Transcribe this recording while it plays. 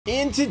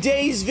In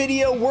today's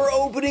video, we're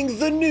opening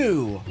the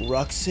new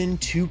Ruxin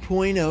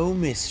 2.0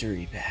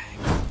 mystery pack.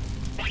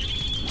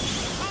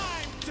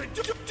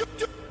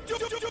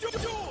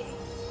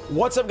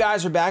 What's up,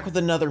 guys? We're back with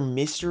another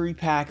mystery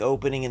pack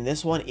opening, and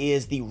this one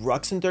is the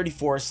Ruxin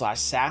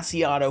 34/Sassy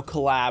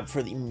collab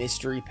for the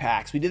mystery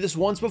packs. We did this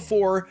once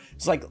before.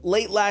 It's like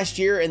late last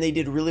year, and they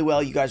did really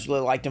well. You guys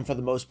really liked them for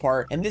the most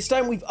part. And this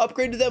time we've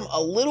upgraded them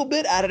a little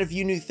bit, added a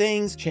few new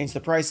things, changed the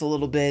price a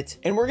little bit,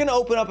 and we're gonna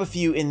open up a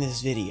few in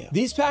this video.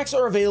 These packs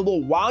are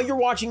available while you're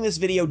watching this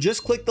video.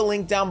 Just click the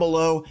link down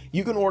below.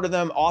 You can order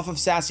them off of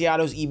Sassy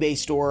eBay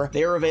store.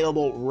 They are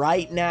available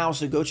right now,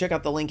 so go check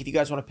out the link if you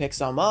guys want to pick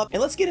some up.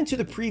 And let's get into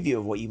the preview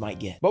of what you might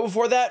get. But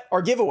before that,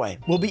 our giveaway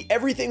will be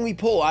everything we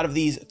pull out of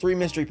these three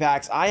mystery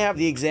packs. I have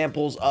the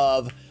examples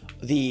of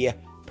the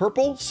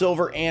purple,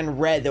 silver,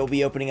 and red that will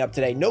be opening up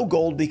today. No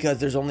gold because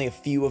there's only a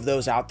few of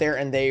those out there,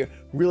 and they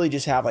really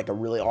just have like a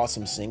really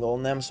awesome single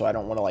in them, so I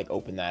don't want to like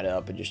open that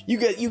up and just you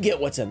get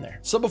what's in there.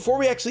 So before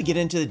we actually get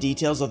into the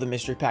details of the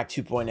mystery pack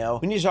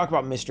 2.0, we need to talk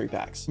about mystery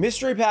packs.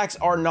 Mystery packs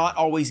are not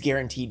always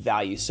guaranteed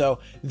value, so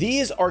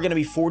these are going to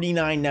be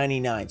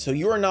 $49.99. So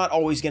you are not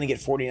always going to get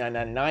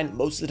 $49.99.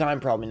 Most of the time,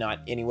 probably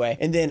not anyway.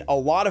 And then a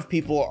lot of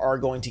people are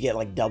going to get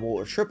like double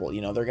or triple. You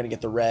know, they're going to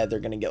get the red, they're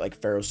going to get like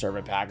Pharaoh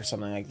Servant pack or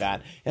something like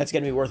that, and that's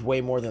going to be worth way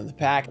more than the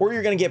pack. Or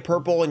you're going to get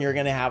purple and you're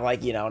going to have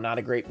like, you know, not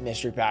a great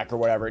mystery pack or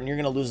whatever, and you're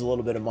going to lose a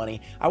little bit of money.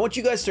 I want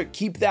you guys to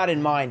keep that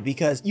in mind,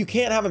 because you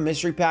can't have a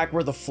mystery pack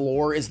where the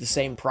floor is the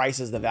same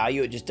price as the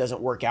value. It just doesn't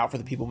work out for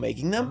the people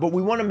making them, but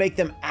we want to make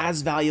them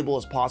as valuable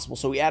as possible.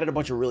 So we added a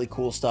bunch of really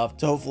cool stuff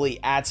to hopefully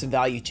add some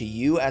value to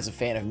you as a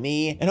fan of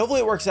me, and hopefully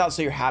it works out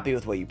so you're happy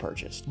with what you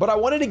purchased. But I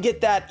wanted to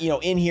get that, you know,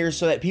 in here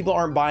so that people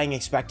aren't buying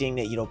expecting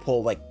that, you know,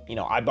 pull like, you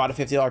know, I bought a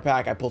 $50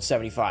 pack, I pulled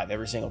 75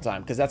 every single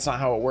time, because that's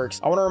not how it works.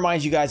 I want to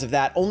remind you guys of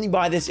that. Only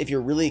buy this if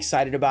you're really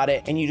excited about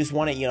it and you just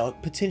want to, you know,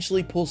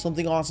 potentially pull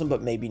something awesome,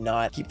 but maybe not.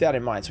 Keep that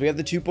in mind. So we have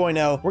the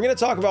 2.0. We're going to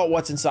talk about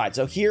what's inside.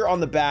 So here on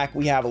the back,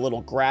 we have a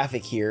little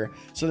graphic here.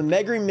 So the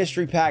Megri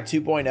Mystery Pack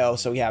 2.0.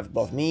 So we have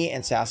both me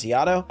and Sassy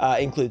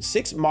includes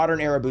 6 modern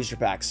era booster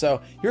packs.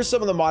 So here's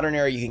some of the modern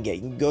era you can get.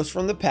 You can Ghost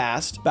from the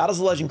Past, Battles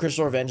of Legend,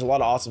 Crystal Revenge, a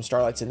lot of awesome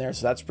Starlights in there.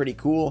 So that's pretty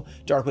cool.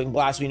 Darkwing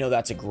Blast, we know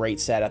that's a great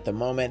set at the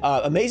moment.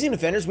 Amazing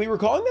Defenders, we were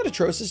calling that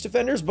Atrocious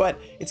Defenders, but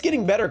it's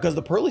getting better because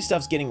the pearly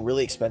stuff's getting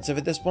really expensive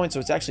at this point. So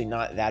it's actually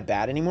not that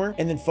bad anymore.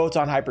 And then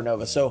Photon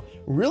Hypernova. So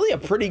really a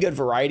pretty good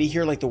variety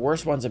here. Like the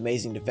worst one's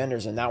Amazing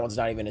Defenders, and that one's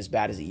not even as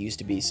bad as it used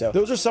to be. So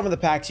those are some of the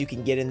packs you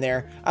can get in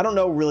there. I don't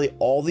know really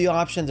all the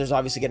options. There's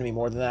obviously going to be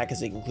more than that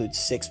because it includes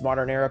 6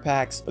 modern era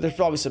packs, but there's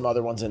probably some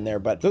other ones in there,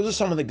 but those are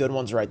some of the good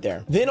ones right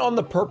there. Then on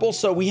the purple,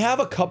 so we have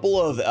a couple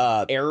of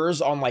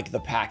errors on like the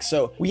packs.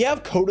 So we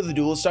have Code of the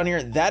Duelist on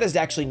here. That is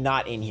actually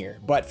not in here,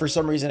 but for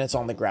some reason it's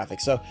on the graphic.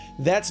 So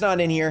that's not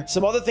in here.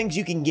 Some other things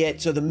you can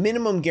get. So the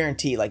minimum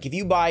guarantee, like if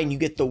you buy and you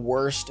get the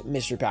worst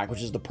mystery pack,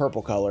 which is the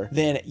purple color,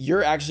 then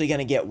you're actually going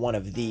to get one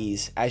of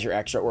these as your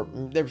extra, or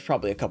there's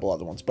probably a couple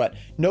other ones, but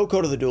no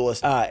Code of the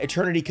Duelist.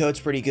 Eternity Code's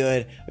pretty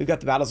good. We've got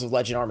the Battles of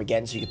Legend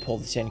Armageddon, so you can pull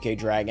the 10K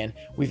Dragon.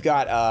 We've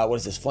got, what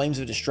is this? Flames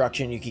of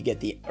Destruction. You could get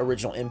the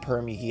original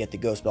Imperm. You can get the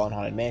Ghost Bell and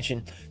Haunted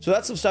Mansion. So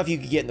that's some stuff you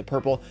could get in the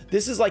purple.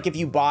 This is like if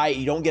you buy,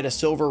 you don't get a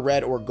silver,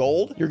 red, or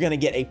gold, you're going to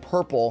get a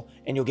purple,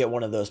 and you'll get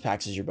one of those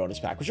packs as your bonus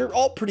pack, which are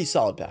all pretty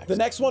solid packs. The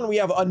next one, we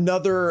have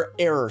another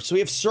error. So we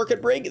have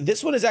Circuit Break.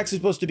 This one is actually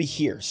supposed to be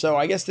here. So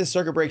I guess this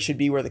Circuit Break should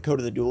be where the Code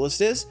of the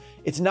Duelist is.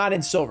 It's not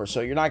in silver,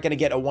 so you're not going to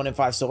get a 1 in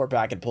 5 silver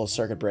pack and pull a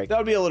Circuit Break. That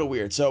would be a little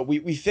weird. So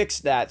we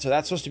fixed that. So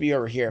that's supposed to be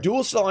over here.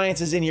 Duelist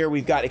Alliance is in here.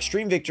 We've got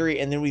Extreme Victory,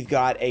 and then we've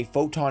got a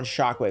Photon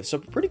Shockwave. So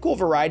pretty cool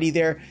variety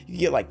there. You can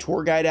get like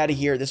Tour Guide out of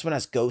here. This one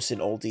has Ghosts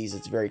and Ultis.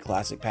 It's a very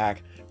classic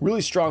pack.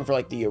 Really strong for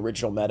like the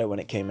original meta when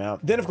it came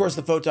out. Then of course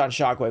the Photon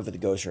Shockwave with the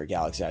Ghost Rare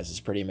Galaxy Eyes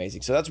is pretty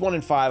amazing. So that's 1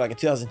 in 5, like a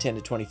 2010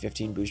 to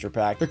 2015 booster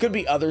pack. There could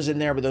be others in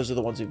there, but those are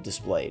the ones we've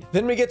displayed.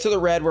 Then we get to the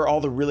red, where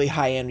all the really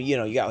high end, you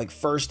know, you got like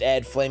First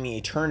Ed Flaming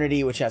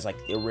Eternity, which has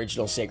like the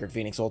original Sacred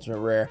Phoenix Ultimate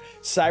Rare.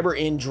 Cyber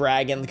End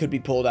Dragon could be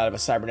pulled out of a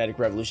Cybernetic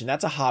Revolution.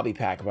 That's a hobby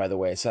pack, by the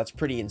way, so that's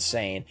pretty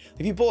insane.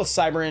 If you pull a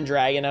Cyber End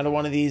Dragon out of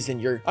one of these, then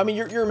you're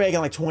making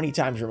like 20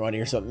 times your money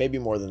or something, maybe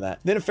more than that.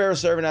 Then a Pharaoh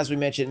Servant, as we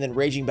mentioned, and then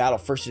Raging Battle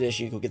First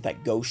Edition, you can get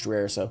that Ghost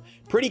Rare. So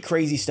pretty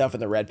crazy stuff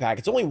in the red pack.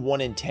 It's only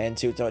 1 in 10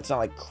 too, so it's not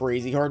like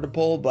crazy hard to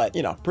pull, but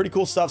you know, pretty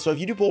cool stuff. So if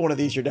you do pull one of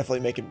these, you're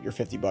definitely making your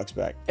 50 bucks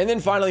back. And then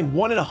finally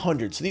 1 in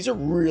 100. So these are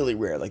really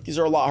rare. Like these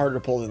are a lot harder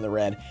to pull than the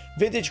red.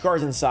 Vintage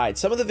cards inside.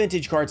 Some of the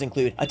vintage cards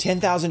include a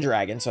 10,000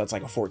 Dragon, so it's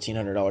like a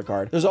 $1,400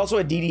 card. There's also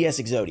a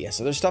DDS Exodia.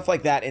 So there's stuff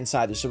like that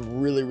inside. There's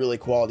some really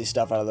quality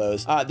stuff out of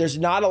those. There's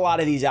not a lot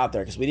of these out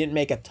there because we didn't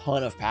make a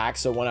ton of packs.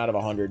 So 1 out of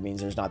 100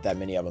 means there's not that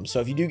many of them. So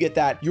if you do get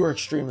that, you're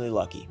extremely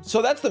lucky.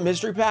 So that's the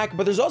mystery pack,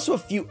 but there's also a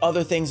few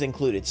other things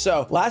included.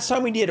 So last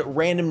time we did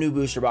random new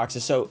booster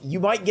boxes. So you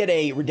might get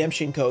a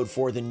redemption code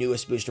for the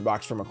newest booster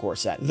box from a core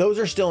set. Those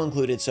are still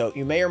included. So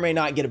you may or may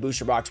not get a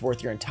booster box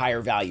worth your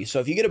entire value. So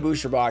if you get a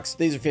booster box,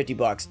 these are 50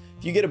 bucks.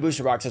 If you get a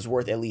booster box box that's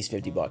worth at least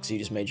 50 bucks. So you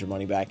just made your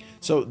money back.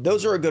 So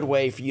those are a good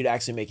way for you to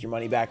actually make your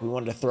money back. We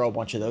wanted to throw a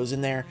bunch of those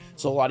in there.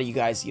 So a lot of you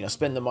guys, you know,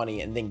 spend the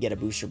money and then get a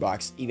booster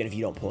box, even if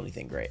you don't pull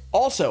anything great.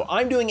 Also,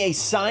 I'm doing a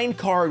signed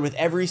card with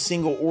every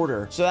single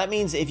order. So that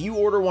means if you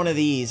order one of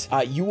these,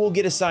 you will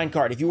get a signed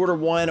card. If you order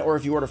one or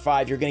if you order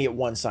 5, you're going to get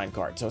 1 signed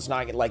card. So it's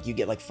not like you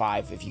get like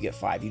 5 if you get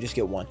 5, you just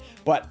get 1.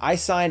 But I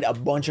signed a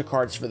bunch of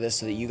cards for this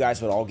so that you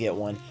guys would all get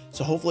one.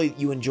 So hopefully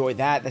you enjoy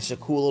that. That's a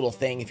cool little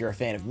thing if you're a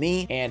fan of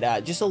me, and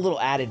just a little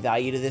added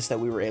value to this that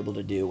we were able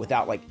to do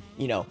without, like,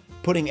 you know,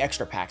 putting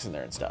extra packs in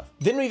there and stuff.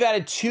 Then we've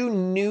added 2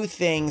 new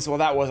things. Well,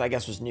 that was, I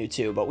guess, was new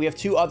too, but we have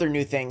 2 other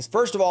new things.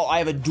 First of all, I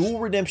have a dual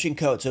redemption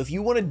code. So if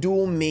you want to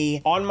duel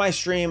me on my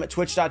stream at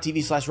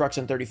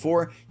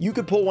twitch.tv/Ruxin34, you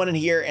could pull one in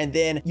here, and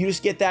then you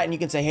just get that and you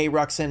can say, hey,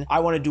 Ruxin, I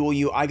want to duel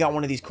you. I got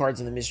one of these cards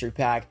in the mystery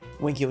pack.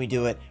 When can we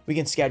do it? We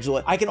can schedule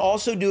it. I can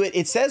also do it.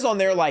 It says on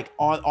there, like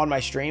on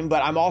my stream,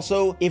 but I'm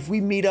also, if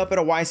we meet up at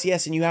a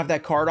YCS and you have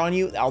that card on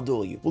you, I'll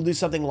duel you. We'll do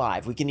something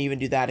live. We can even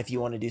do that if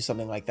you want to do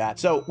something like that.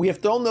 So we have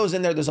thrown those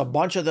in there. There's a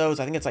bunch of those.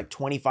 I think it's like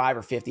 25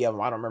 or 50 of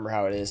them. I don't remember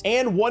how it is.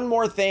 And one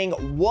more thing,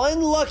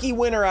 one lucky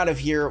winner out of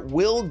here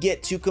will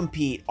get to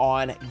compete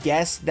on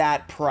Guess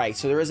That Price.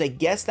 So there is a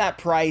Guess That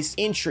Price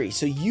entry.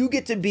 So you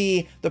get to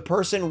be the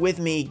person with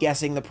me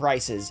guessing the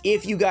prices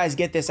if you guys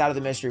get this out of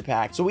the mystery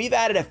pack. So we've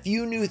added a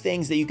few new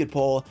things that you could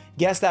pull,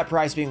 Guess That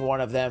Price being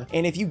one of them.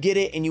 And if you get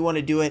it and you want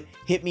to do it,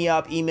 hit me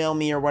up, email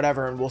me or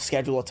whatever, and we'll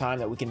schedule a time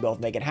that we can both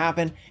make it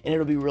happen. And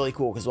it'll be really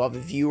cool because we'll have a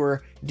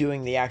viewer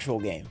doing the actual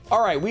game.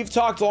 All right, we've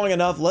talked long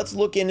enough. Let's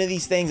look into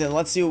these things and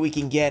let's see what we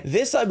can get.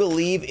 This, I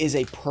believe, is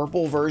a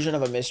purple version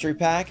of a mystery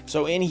pack.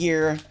 So in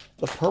here,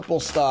 the purple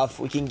stuff,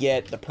 we can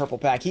get the purple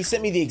pack. He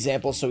sent me the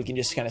examples so we can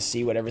just kind of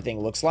see what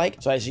everything looks like.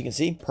 So as you can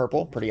see,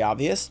 purple, pretty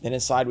obvious. Then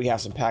inside we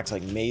have some packs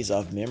like Maze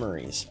of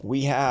Memories.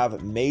 We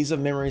have Maze of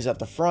Memories at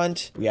the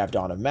front. We have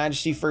Dawn of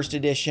Majesty first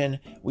edition.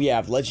 We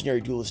have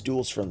Legendary Duelist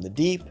Duels from the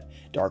Deep.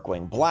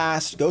 Darkwing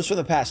Blast, Ghost from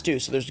the Past too.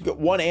 So there's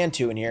 1 and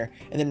 2 in here,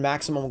 and then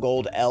Maximum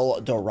Gold El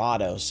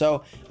Dorado.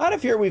 So out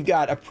of here, we've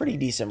got a pretty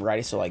decent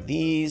variety. So like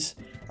these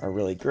are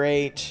really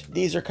great.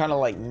 These are kind of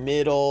like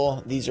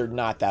middle. These are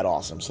not that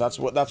awesome. So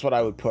that's what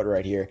I would put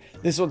right here.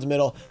 This one's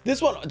middle.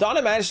 This one, Dawn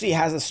of Majesty,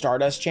 has a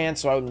Stardust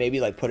chance, so I would maybe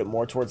like put it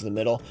more towards the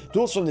middle.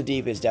 Duels from the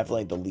Deep is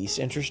definitely the least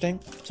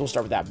interesting, so we'll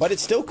start with that. But it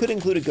still could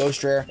include a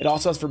Ghost Rare. It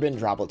also has Forbidden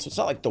Droplet, so it's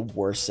not like the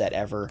worst set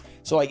ever.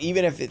 So like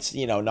even if it's,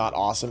 you know, not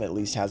awesome, at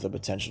least has the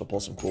potential to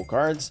pull some cool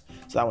cards.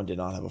 So that one did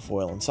not have a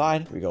foil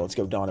inside. Here we go. Let's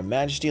go Dawn of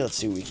Majesty. Let's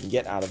see what we can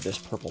get out of this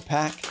purple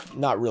pack.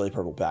 Not really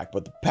purple pack,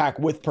 but the pack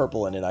with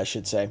purple in it, I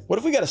should say. What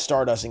if we got a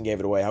Stardust and gave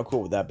it away? How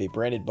cool would that be?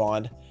 Branded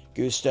Bond,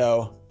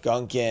 Gusto,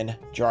 Gunkin,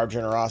 Jar of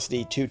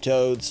Generosity, 2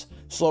 Toads,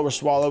 Slower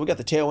Swallow. We got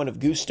the Tailwind of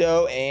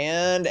Gusto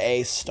and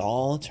a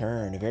Stall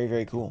Turn. Very,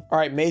 very cool. All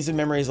right, Maze of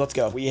Memories. Let's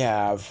go. We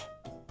have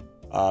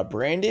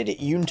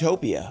Branded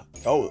Utopia.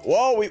 Oh,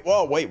 whoa,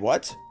 wait,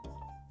 what?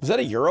 Was that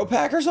a Euro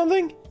pack or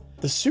something?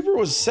 The super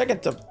was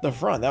second to the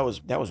front. That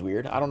was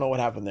weird. I don't know what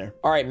happened there.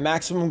 All right,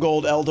 Maximum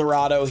Gold El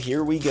Dorado.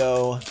 Here we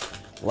go.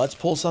 Let's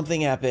pull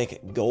something epic.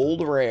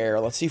 Gold Rare.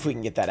 Let's see if we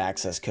can get that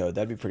access code.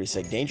 That'd be pretty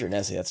sick. Danger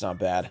Nessie. That's not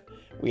bad.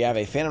 We have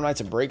a Phantom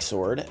Knights of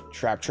Breaksword,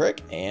 Trap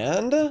Trick,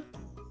 and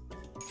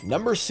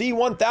number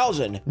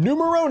C1000,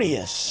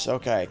 Numeronius.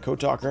 Okay, Code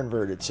Talker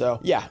inverted.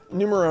 So yeah,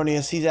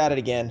 Numeronius, he's at it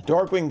again.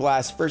 Darkwing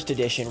Blast, first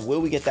edition. Will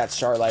we get that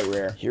Starlight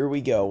Rare? Here we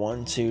go.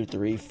 1, 2,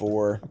 3,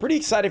 4. I'm pretty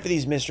excited for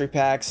these mystery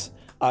packs.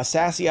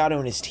 Sassiato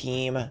and his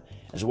team,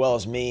 as well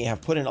as me,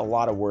 have put in a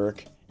lot of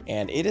work,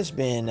 and it has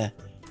been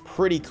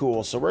pretty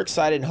cool. So we're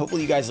excited, and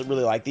hopefully you guys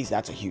really like these.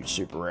 That's a huge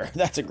super rare.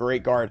 That's a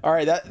great card. All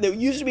right, that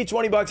used to be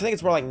 20 bucks. I think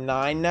it's more like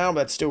 9 now, but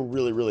that's still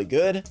really, really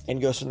good.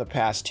 And Ghost from the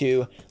Past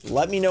too.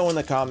 Let me know in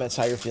the comments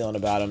how you're feeling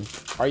about them.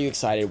 Are you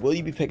excited? Will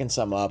you be picking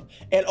some up?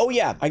 And oh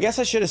yeah, I guess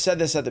I should have said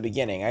this at the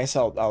beginning. I guess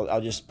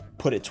I'll just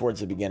put it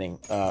towards the beginning.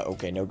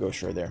 Okay, no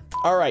Ghost Rare there.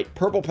 All right,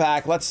 purple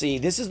pack. Let's see.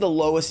 This is the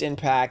lowest in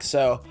pack,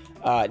 so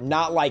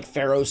not like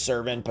Pharaoh's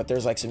Servant, but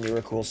there's like some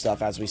newer cool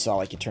stuff, as we saw,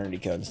 like Eternity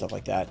Code and stuff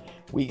like that.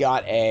 We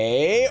got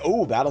a,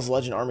 oh, Battles of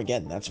Legend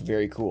Armageddon. That's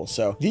very cool.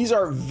 So these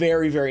are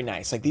very, very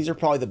nice. Like these are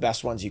probably the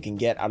best ones you can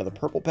get out of the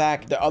purple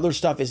pack. The other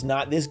stuff is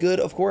not this good,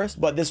 of course,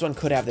 but this one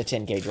could have the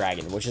 10K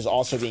Dragon, which is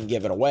also being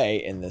given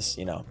away in this,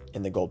 you know,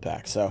 in the gold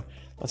pack. So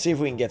let's see if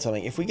we can get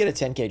something. If we get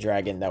a 10K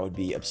Dragon, that would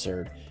be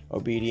absurd.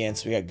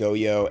 Obedience, we got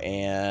Goyo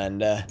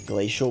and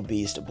Glacial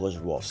Beast,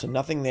 Blizzard Wolf. So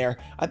nothing there.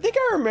 I think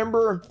I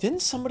remember,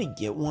 didn't somebody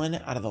get one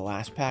out of the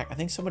last pack? I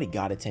think somebody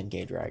got a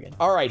 10K Dragon.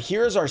 All right,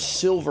 here's our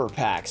silver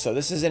pack. So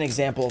this is an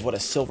example of what a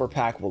silver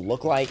pack will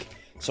look like.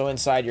 So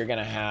inside you're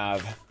gonna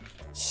have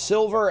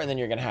silver, and then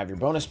you're gonna have your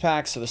bonus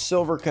pack. So the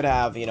silver could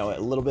have, you know, a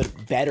little bit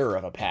better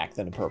of a pack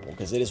than the purple,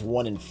 because it is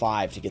 1 in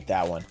 5 to get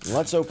that one.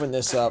 Let's open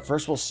this up.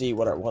 First we'll see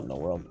what in the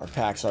world our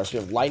packs are. So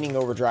we have Lightning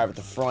Overdrive at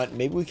the front.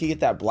 Maybe we could get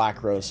that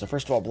Black Rose. So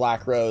first of all,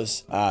 Black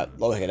Rose,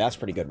 okay, that's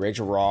pretty good.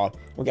 Rage of Raw,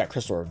 we got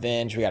Crystal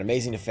Revenge, we got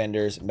Amazing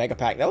Defenders, Mega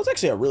Pack. That was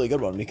actually a really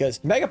good one,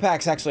 because Mega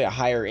Pack's actually a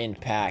higher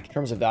end pack in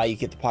terms of value. You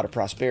get the Pot of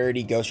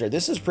Prosperity, Ghost Rare.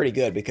 This is pretty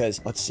good, because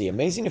let's see,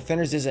 Amazing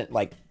Defenders isn't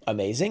like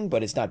amazing,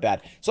 but it's not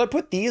bad. So I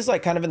put these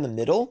like kind of in the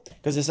middle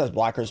because this has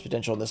Black Rose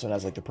potential and this one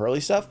has like the pearly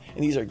stuff,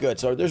 and these are good.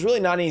 So there's really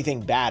not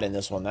anything bad in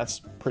this one.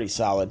 That's pretty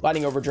solid.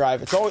 Lightning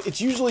Overdrive,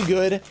 it's usually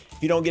good if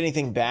you don't get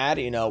anything bad.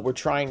 You know, we're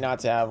trying not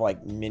to have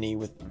like mini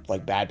with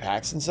like bad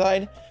packs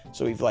inside.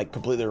 So we've like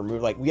completely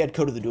removed, like we had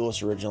Code of the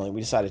Duelist originally. We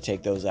decided to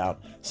take those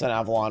out. Sun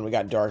Avalon, we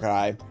got Dark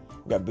Eye,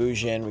 we got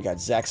Bujin, we got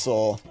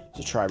Zexal. It's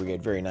a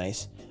Tri-Brigade, very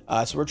nice.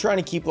 So we're trying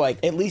to keep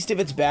like, at least if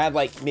it's bad,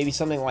 like maybe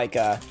something like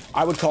I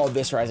would call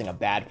Abyss Rising a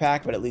bad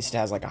pack, but at least it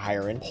has like a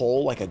higher end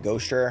pull, like a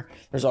Ghost Rare.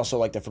 There's also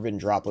like the Forbidden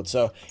Droplet.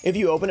 So if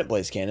you open it,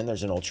 Blaze Cannon,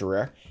 there's an ultra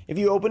rare. If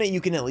you open it, you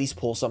can at least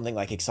pull something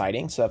like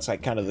exciting. So that's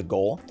like kind of the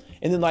goal.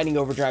 And then Lightning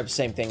Overdrive,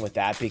 same thing with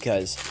that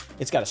because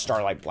it's got a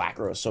Starlight Black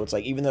Rose. So it's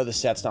like, even though the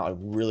set's not like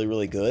really,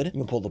 really good, you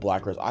can pull the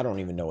Black Rose. I don't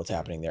even know what's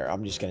happening there.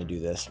 I'm just going to do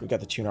this. We got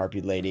the Toon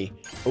Harpy Lady.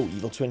 Oh,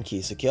 Evil Twin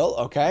Kisa Kill.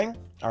 Okay.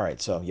 All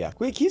right, so yeah,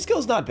 Key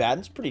Skill's not bad.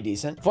 It's pretty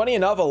decent. Funny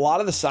enough, a lot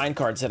of the sign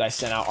cards that I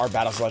sent out are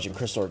Battles of Legend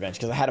Crystal Revenge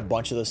because I had a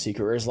bunch of those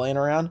secret rares laying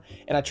around,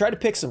 and I tried to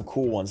pick some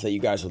cool ones that you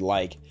guys would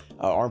like.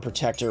 Arm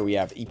Protector, we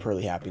have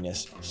Pearly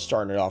Happiness,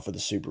 starting it off with a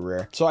super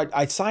rare. So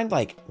I signed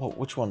like, well,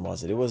 which one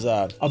was it? It was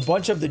a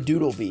bunch of the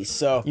Doodle Beasts.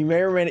 So you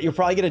may or may not, you'll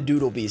probably get a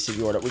Doodle Beast if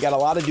you order it. We got a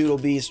lot of Doodle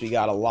Beasts. We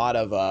got a lot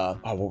of, oh,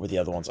 what were the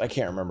other ones? I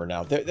can't remember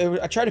now.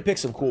 I tried to pick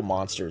some cool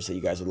monsters that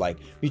you guys would like.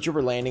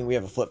 VTuber Landing, we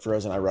have a Flip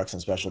Frozen Eye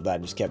Ruxin special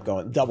that just kept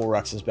going. Double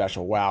Ruxin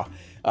special, wow.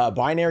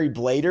 Binary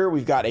Blader,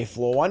 we've got a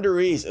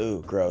Floowandereeze.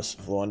 Ooh, gross.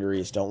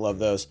 Floowandereeze, don't love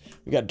those.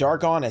 We got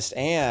Dark Honest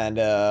and,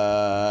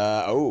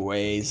 oh,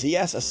 a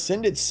ZS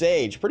Ascended Sage.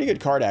 Pretty good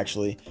card,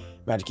 actually.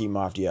 Magic Key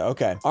Mafia.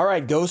 Okay. All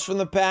right, Ghost from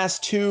the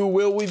Past 2.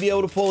 Will we be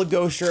able to pull a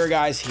Ghost Rare,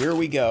 guys? Here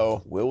we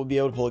go. Will we be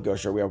able to pull a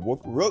Ghost Rare? We have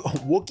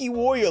Wookiee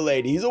Warrior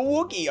Lady. He's a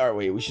Wookiee. All right,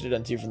 wait. We should have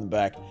done 2 from the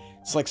back.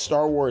 It's like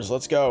Star Wars.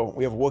 Let's go.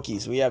 We have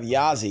Wookiees. We have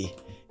Yazi.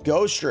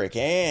 Ghost Trick,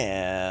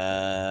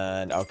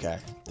 and okay,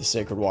 the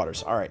Sacred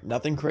Waters. All right,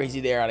 nothing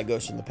crazy there out of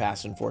Ghost from the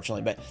Past,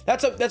 unfortunately, but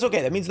that's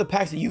okay. That means the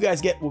packs that you guys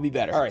get will be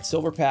better. All right,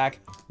 Silver Pack.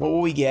 What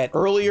will we get?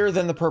 Earlier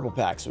than the Purple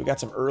Pack. So we got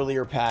some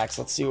earlier packs.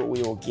 Let's see what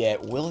we will get.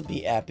 Will it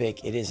be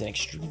epic? It is an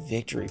Extreme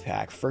Victory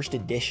Pack, first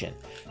edition.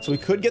 So we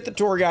could get the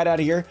Tour Guide out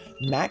of here.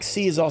 Max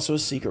C is also a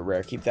secret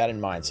rare. Keep that in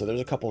mind. So there's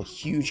a couple of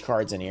huge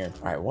cards in here.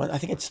 All right, I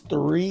think it's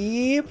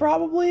 3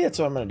 probably. That's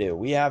what I'm gonna do.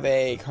 We have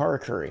a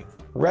Karakuri,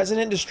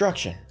 Resonant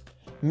Destruction,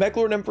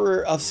 Mechlord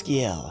Emperor of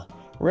Skiel,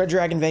 Red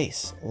Dragon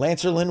Vase,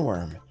 Lancer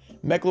Lindworm,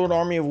 Mechlord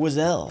Army of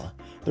Wizel,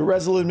 the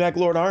Resolute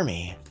Mechlord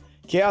Army,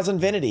 Chaos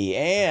Infinity,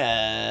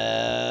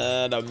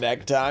 and a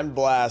Mech-Time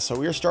Blast. So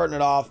we're starting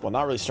it off, well,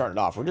 not really starting it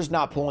off, we're just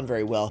not pulling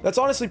very well. That's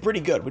honestly pretty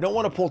good. We don't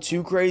want to pull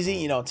too crazy,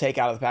 you know, take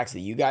out of the packs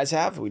that you guys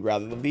have. We'd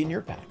rather them be in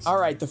your packs. All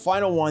right, the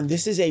final one.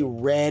 This is a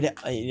red,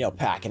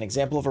 pack, an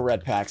example of a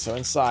red pack. So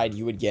inside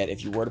you would get,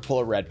 if you were to pull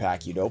a red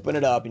pack, you'd open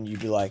it up and you'd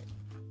be like,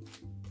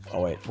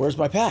 oh wait, where's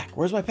my pack?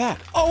 Where's my pack?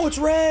 Oh, it's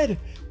red.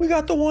 We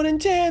got the 1 in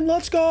 10.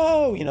 Let's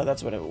go. You know,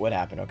 that's what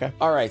happened, okay?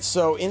 All right,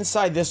 so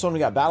inside this one, we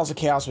got Battles of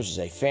Chaos, which is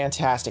a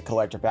fantastic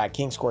collector pack.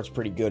 King's Court's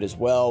pretty good as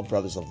well.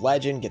 Brothers of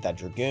Legend, get that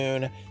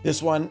Dragoon.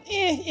 This one,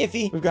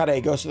 iffy. We've got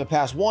a Ghost of the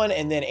Past 1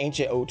 and then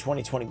Ancient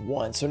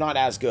 2021. So not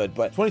as good,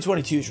 but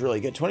 2022 is really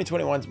good.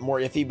 2021's more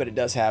iffy, but it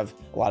does have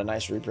a lot of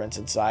nice reprints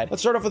inside.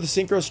 Let's start off with the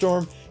Synchro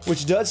Storm,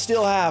 which does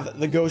still have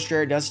the Ghost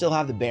Rare, does still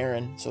have the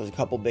Baron. So there's a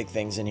couple big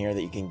things in here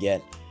that you can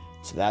get.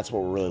 So that's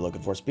what we're really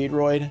looking for.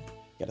 Speedroid,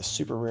 got a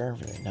super rare,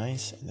 very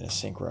nice, and then a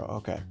synchro.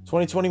 Okay.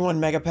 2021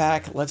 Mega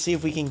Pack. Let's see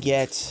if we can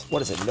get,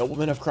 what is it?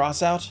 Nobleman of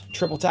Crossout,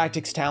 Triple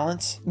Tactics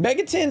Talents.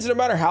 Megatins, no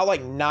matter how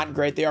like not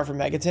great they are for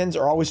Megatins,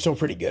 are always still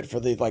pretty good for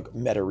the like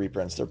meta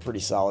reprints. They're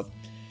pretty solid.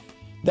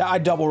 That I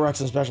double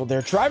Ruxin special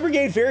there.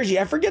 Tri-Brigade Fergie.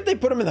 I forget they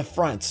put them in the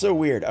front. So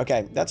weird.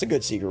 Okay, that's a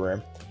good secret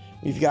rare.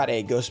 We've got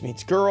a Ghost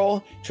Meets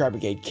Girl,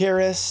 Tri-Brigade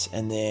Karis,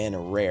 and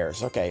then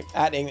rares. Okay,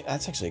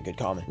 that's actually a good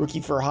common. Rookie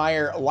for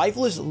Hire,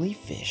 Lifeless Leaf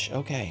Fish.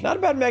 Okay, not a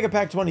bad Mega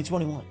Pack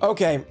 2021.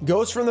 Okay,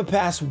 Ghost from the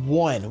Past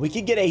 1. We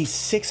could get a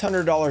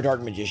 $600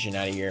 Dark Magician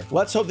out of here.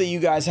 Let's hope that you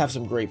guys have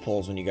some great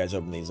pulls when you guys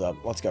open these up.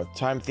 Let's go.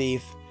 Time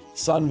Thief,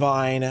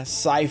 Sunvine,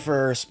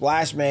 Cypher,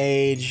 Splash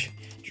Mage,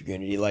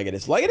 Dragoonity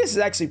Legatus. Legatus is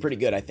actually pretty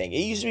good, I think. It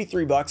used to be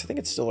 $3. I think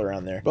it's still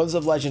around there. Brothers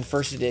of Legend,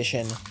 first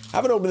edition.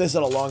 Haven't opened this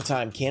in a long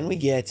time. Can we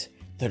get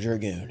the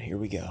Dragoon? Here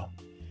we go.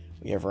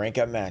 We have Rank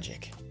Up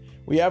Magic.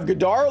 We have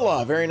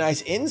Godarla, very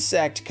nice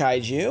Insect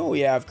Kaiju.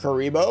 We have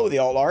Karibo, the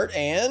alt art,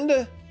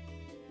 and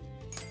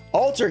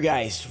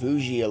Altergeist,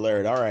 Fuji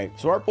Alert. All right,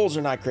 so our pulls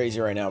are not crazy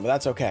right now, but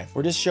that's okay.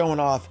 We're just showing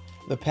off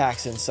the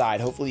packs inside.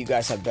 Hopefully you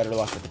guys have better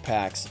luck with the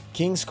packs.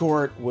 King's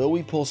Court, will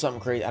we pull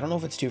something crazy? I don't know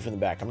if it's 2 from the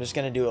back. I'm just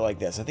gonna do it like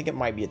this. I think it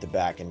might be at the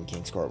back in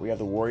King's Court. We have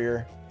the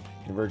Warrior,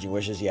 Converging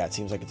Wishes. Yeah, it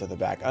seems like it's at the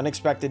back.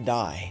 Unexpected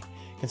Die,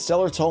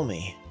 Constellar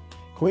Ptolemy,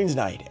 Queen's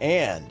Knight,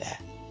 and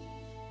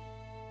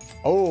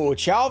oh,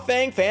 Chao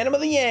Fang, Phantom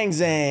of the Yang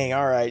Zhang.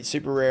 All right,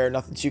 super rare,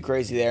 nothing too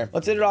crazy there.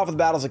 Let's end it off with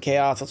Battles of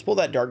Chaos. Let's pull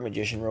that Dark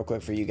Magician real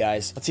quick for you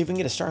guys. Let's see if we can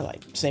get a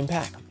Starlight. Same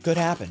pack. Could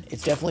happen.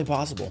 It's definitely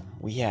possible.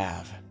 We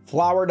have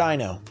Flower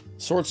Dino,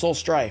 Sword Soul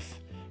Strife,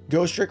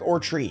 Ghost Trick or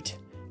Treat,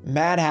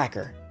 Mad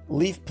Hacker,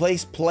 Leaf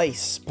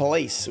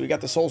Place. We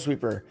got the Soul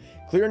Sweeper,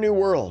 Clear New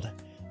World,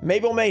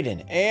 Mabel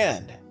Maiden,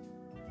 and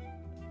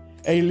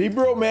a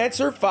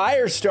Libromancer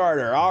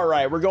Firestarter. All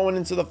right, we're going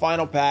into the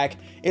final pack.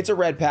 It's a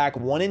red pack,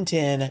 1 in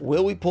 10.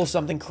 Will we pull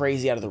something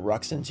crazy out of the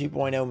Ruxin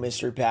 2.0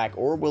 mystery pack,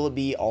 or will it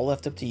be all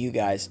left up to you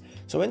guys?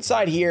 So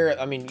inside here,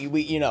 I mean,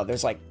 you know,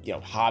 there's like, you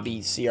know,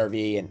 hobby,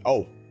 CRV, and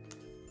oh,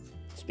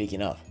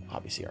 speaking of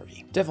hobby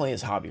CRV, definitely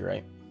is hobby,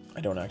 right?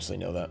 I don't actually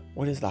know that.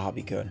 What is the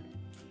hobby code?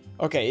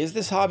 Okay, is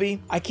this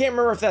hobby? I can't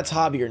remember if that's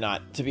hobby or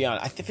not, to be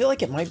honest. I feel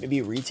like it might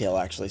be retail,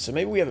 actually, so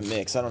maybe we have a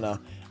mix. I don't know.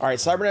 All right,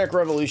 Cybernetic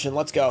Revolution,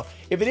 let's go.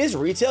 If it is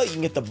retail, you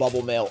can get the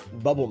Bubble Mailer.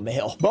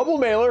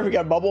 We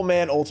got Bubble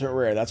Man Ultimate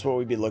Rare. That's what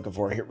we'd be looking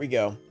for. Here we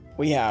go.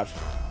 We have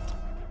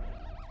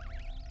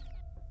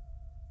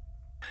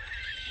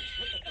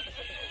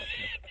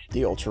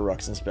the Ultra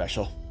Ruxin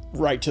Special.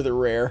 Right to the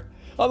rare.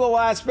 On the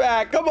last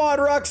pack. Come on,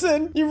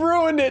 Ruxin. You've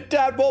ruined it.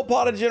 Tadpole,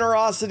 Pot of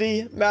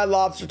Generosity, Mad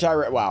Lobster,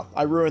 Tyrant. Wow,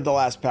 I ruined the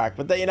last pack.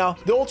 But, you know,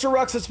 the Ultra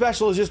Ruxin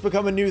Special has just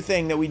become a new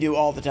thing that we do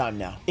all the time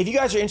now. If you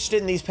guys are interested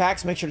in these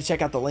packs, make sure to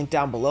check out the link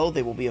down below.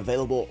 They will be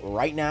available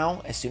right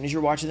now as soon as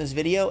you're watching this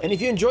video. And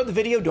if you enjoyed the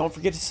video, don't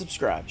forget to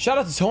subscribe. Shout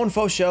out to Tone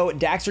Fo Show,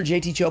 Daxter,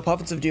 JT Cho,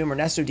 Puffins of Doom,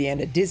 Ernesto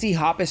Deanda, Dizzy,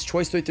 Hoppus,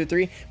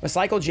 Choice333,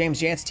 Macycle, James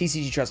Jance,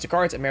 TCG Trusted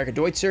Cards, America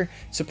Deutzer,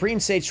 Supreme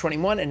Sage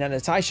 21, Ananda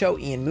Tai Show,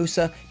 Ian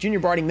Musa, Junior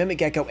Barty, Mimic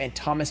Gecko, and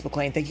Thomas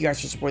McLean. Thank you guys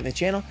for supporting the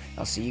channel.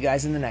 I'll see you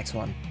guys in the next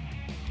one.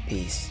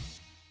 Peace.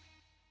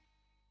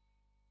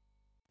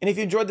 And if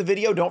you enjoyed the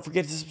video, don't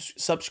forget to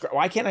subscribe.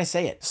 Why can't I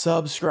say it?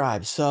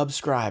 Subscribe.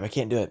 I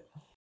can't do it.